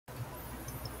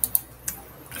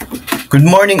Good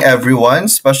morning,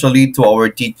 everyone, especially to our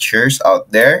teachers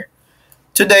out there.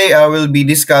 Today, I will be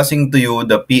discussing to you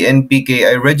the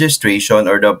PNPKI registration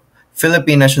or the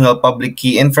Philippine National Public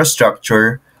Key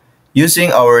Infrastructure using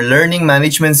our learning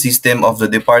management system of the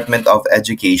Department of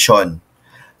Education.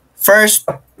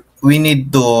 First, we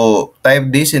need to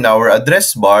type this in our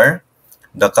address bar,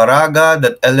 the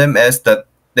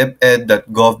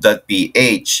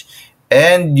caraga.lms.deped.gov.ph,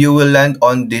 and you will land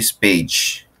on this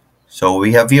page. So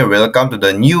we have here, welcome to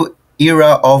the new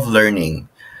era of learning.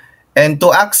 And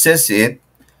to access it,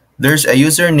 there's a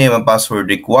username and password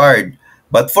required.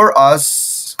 But for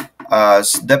us,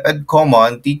 as DepEd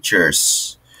Common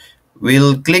teachers,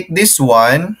 we'll click this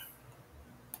one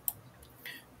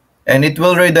and it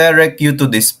will redirect you to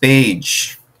this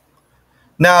page.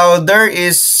 Now, there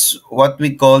is what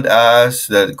we called as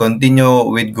the continue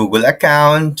with Google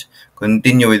account,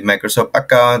 continue with Microsoft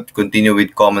account, continue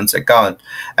with Commons account.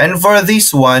 And for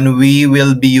this one, we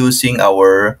will be using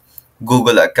our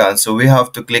Google account. So we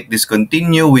have to click this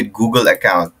continue with Google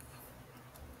account.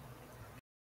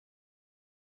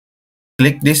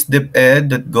 Click this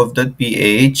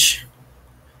deped.gov.ph.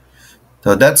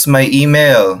 So that's my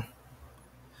email.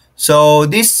 So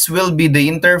this will be the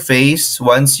interface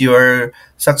once you're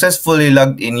successfully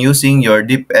logged in using your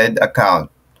DepEd account.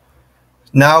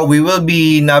 Now we will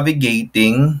be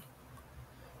navigating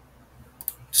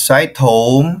site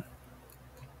home.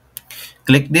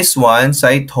 Click this one,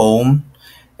 site home.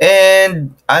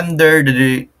 And under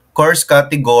the course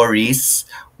categories,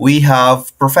 we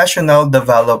have professional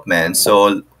development.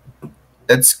 So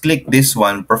let's click this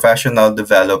one, professional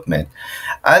development.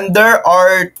 And there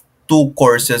are two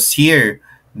courses here.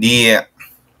 The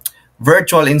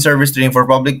virtual in-service training for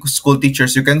public school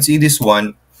teachers, you can see this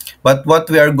one. But what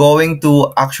we are going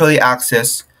to actually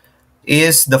access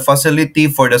is the facility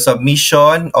for the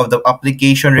submission of the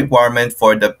application requirement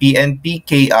for the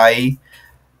PNPKI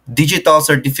Digital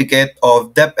Certificate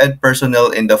of DepEd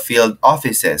Personnel in the Field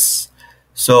Offices.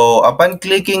 So upon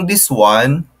clicking this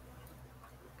one,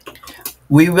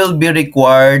 we will be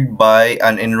required by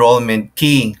an enrollment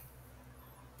key.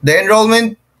 The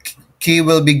enrollment key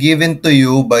will be given to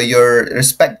you by your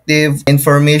respective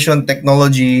information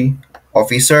technology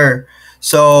officer.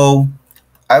 So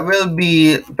I will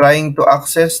be trying to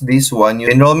access this one.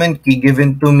 Enrollment key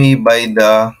given to me by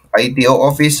the ITO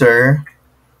officer.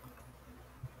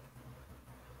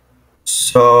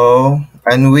 So,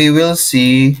 and we will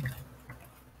see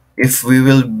if we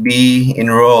will be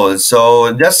enrolled.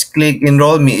 So just click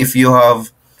enroll me if you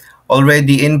have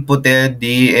already inputted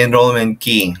the enrollment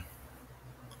key.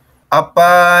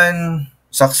 Upon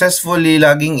successfully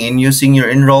logging in using your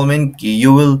enrollment key,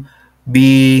 you will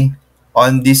be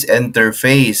on this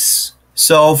interface.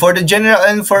 So for the general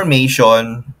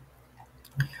information,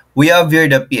 we have here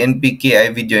the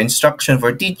PNPKI video instruction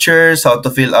for teachers, how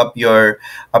to fill up your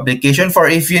application for.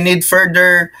 If you need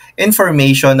further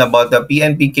information about the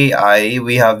PNPKI,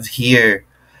 we have here.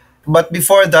 But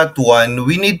before that one,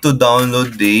 we need to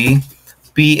download the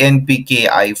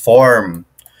PNPKI form.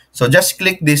 So just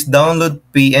click this download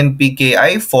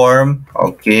PNPKI form.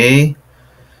 Okay.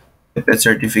 The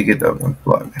certificate of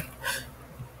employment.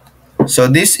 So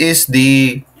this is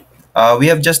the we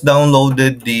have just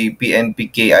downloaded the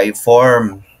PNPKI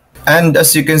form. And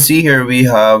as you can see here, we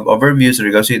have overviews,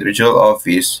 Surigao City Regional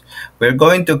Office. We're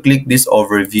going to click this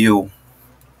overview.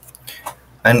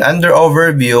 And under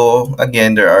overview,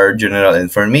 again, there are general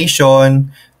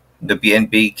information, the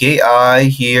PNPKI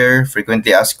here,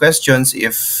 frequently asked questions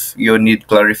if you need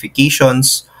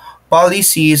clarifications,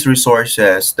 policies,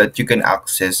 resources that you can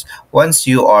access once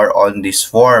you are on this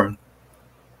form.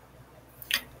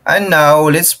 And now,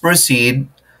 let's proceed.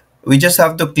 We just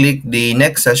have to click the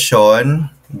next session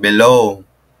below.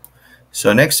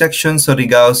 So, next section,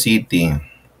 Surigao City.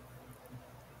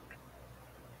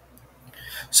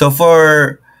 So,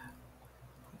 for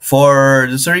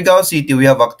the Surigao City, we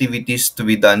have activities to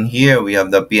be done here. We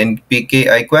have the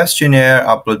PNPKI questionnaire,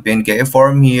 upload PNPKI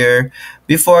form here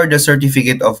before the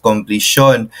certificate of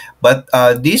completion. But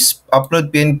this upload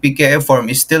PNPKI form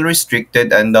is still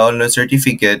restricted and download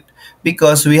certificate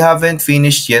because we haven't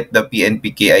finished yet the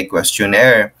PNPKI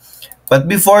questionnaire. But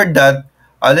before that,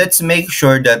 let's make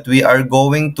sure that we are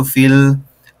going to fill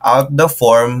out the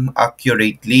form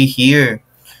accurately here.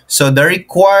 So the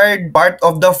required part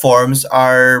of the forms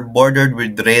are bordered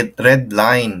with red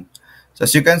line. So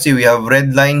as you can see, we have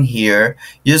red line here.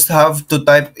 You just have to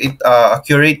type it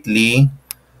accurately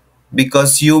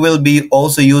because you will be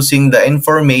also using the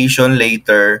information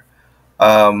later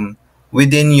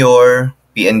within your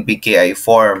PNPKI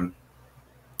form.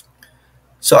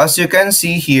 So as you can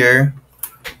see here,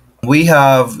 we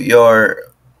have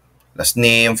your last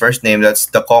name, first name, that's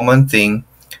the common thing.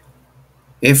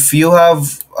 If you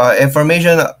have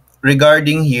information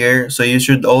regarding here, so you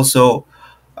should also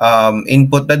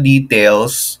input the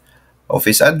details of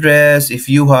his address if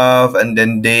you have, and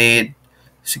then date,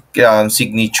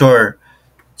 signature.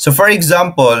 So for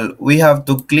example, we have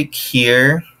to click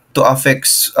here to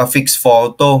affix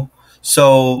photo.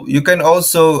 So you can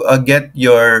also get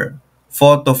your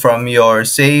photo from your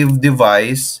saved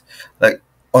device, like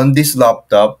on this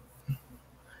laptop.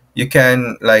 You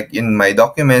can, like in my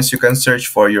documents, you can search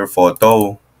for your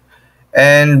photo.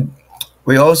 And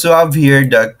we also have here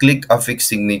the click affix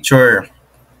signature.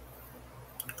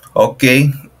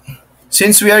 Okay.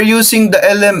 Since we are using the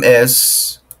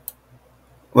LMS,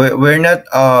 we're not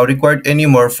required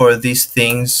anymore for these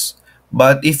things.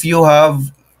 But if you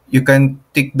have, you can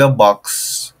tick the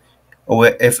box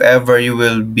if ever you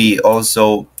will be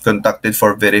also contacted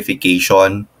for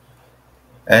verification.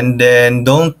 And then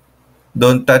don't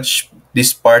touch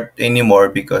this part anymore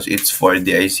because it's for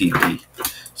the ICT.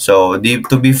 So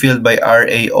to be filled by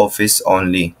RA office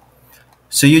only.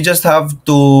 So you just have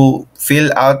to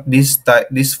fill out these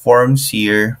forms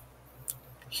here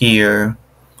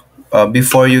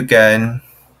before you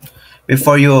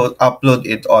upload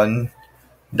it on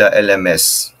the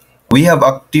LMS. We have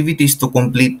activities to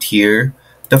complete here.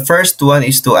 The first one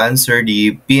is to answer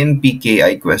the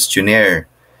PNPKI questionnaire.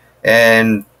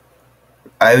 And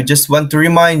I just want to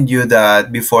remind you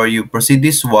that before you proceed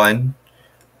this one,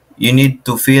 you need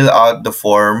to fill out the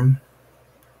form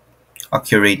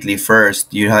accurately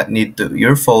first. You need to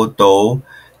your photo,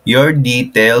 your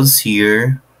details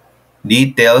here,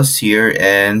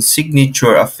 and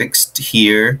signature affixed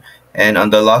here. And on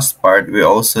the last part, we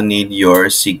also need your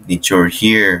signature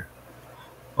here.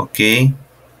 Okay?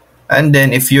 And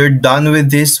then if you're done with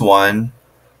this one,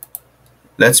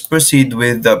 let's proceed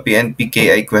with the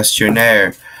PNPKI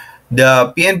questionnaire.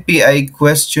 The PNPI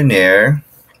questionnaire,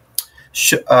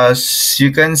 as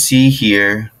you can see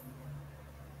here,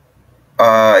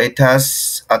 it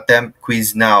has attempt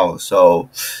quiz now. So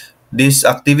this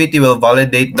activity will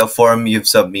validate the form you've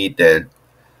submitted.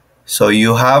 So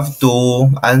you have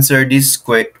to answer this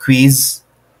quiz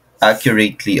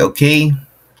accurately, okay?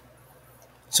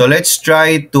 So let's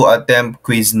try to attempt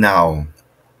quiz now.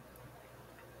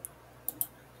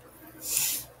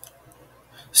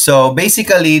 So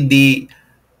basically the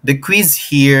quiz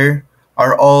here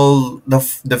are all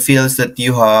the fields that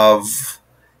you have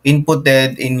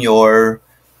inputted in your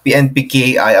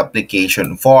PNPKI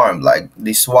application form, like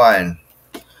this one.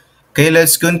 Okay,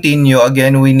 let's continue.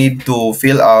 Again, we need to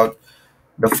fill out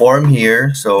the form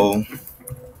here. So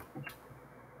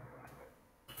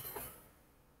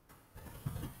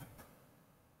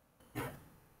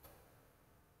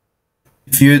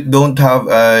if you don't have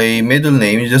a middle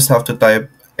name, you just have to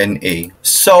type NA.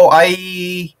 So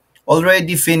I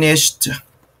already finished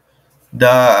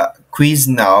the quiz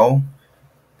now.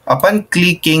 Upon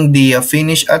clicking the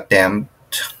finish attempt,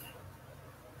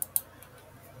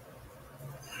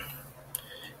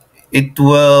 it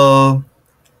will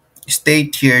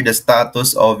state here the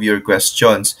status of your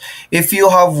questions. If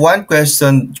you have one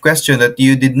question that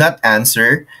you did not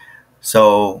answer,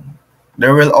 so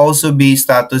there will also be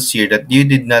status here that you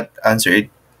did not answer it.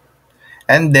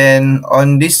 And then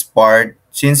on this part,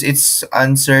 since it's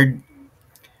answered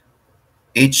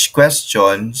each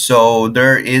question, so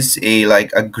there is a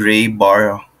gray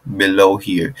bar below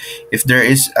here. If there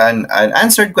is an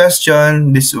unanswered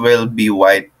question, this will be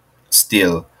white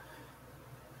still.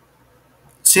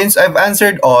 Since I've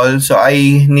answered all, so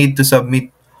I need to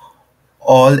submit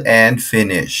all and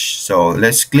finish. So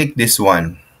let's click this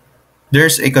one.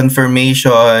 There's a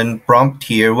confirmation prompt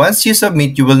here. Once you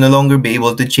submit, you will no longer be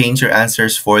able to change your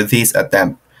answers for this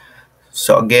attempt.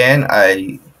 So again,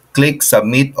 I click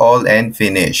submit all and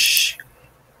finish.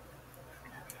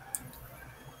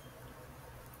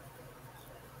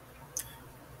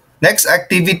 Next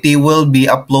activity will be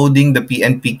uploading the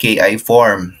PNPKI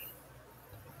form.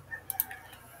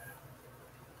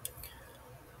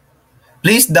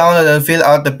 Please download and fill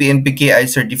out the PNPKI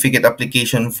certificate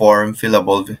application form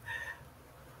fillable.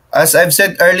 As I've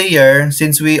said earlier,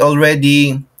 since we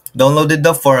already downloaded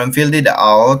the form and filled it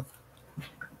out,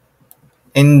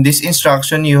 in this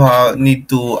instruction you need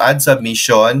to add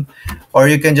submission, or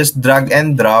you can just drag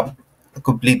and drop a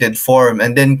completed form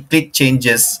and then click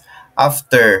changes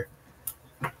after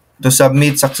to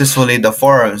submit successfully the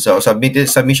form. So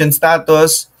submission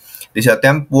status, this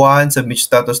attempt 1, submission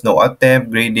status no attempt,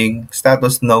 grading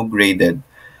status no graded.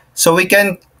 So we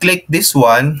can click this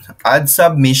one, add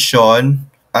submission,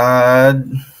 add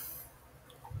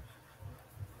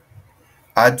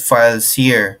files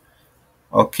here.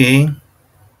 Okay.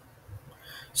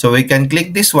 So we can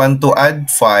click this one to add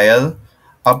file,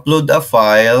 upload a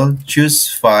file, choose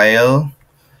file,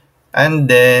 and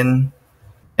then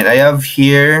and I have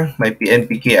here my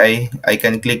PNPKI. I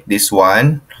can click this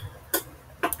one,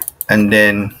 and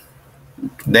then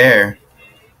there.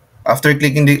 After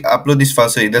clicking the upload this file,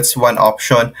 so that's one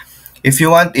option. If you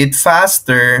want it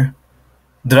faster,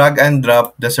 drag and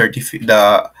drop the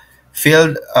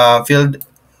filled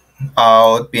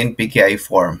out PNPKI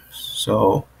form.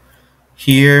 So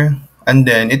here, and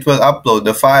then it will upload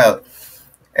the file,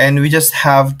 and we just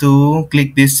have to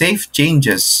click this save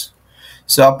changes.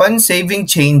 So upon saving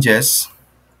changes,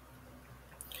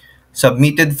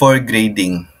 submitted for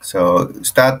grading. So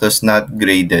status not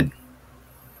graded.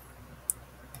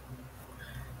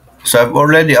 So I've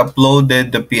already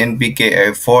uploaded the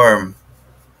PNPKI form.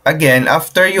 Again,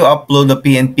 after you upload the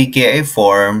PNPKI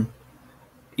form,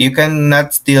 you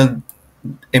cannot still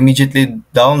immediately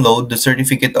download the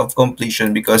certificate of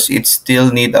completion because it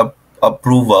still need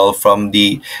approval from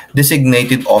the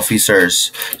designated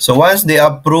officers. So once they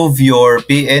approve your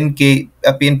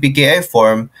PNPKI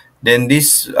form, then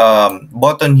this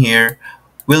button here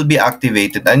will be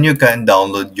activated and you can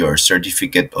download your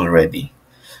certificate already.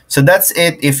 So that's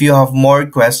it. If you have more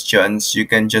questions, you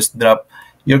can just drop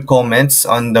your comments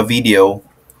on the video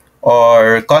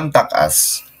or contact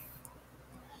us.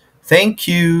 Thank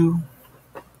you.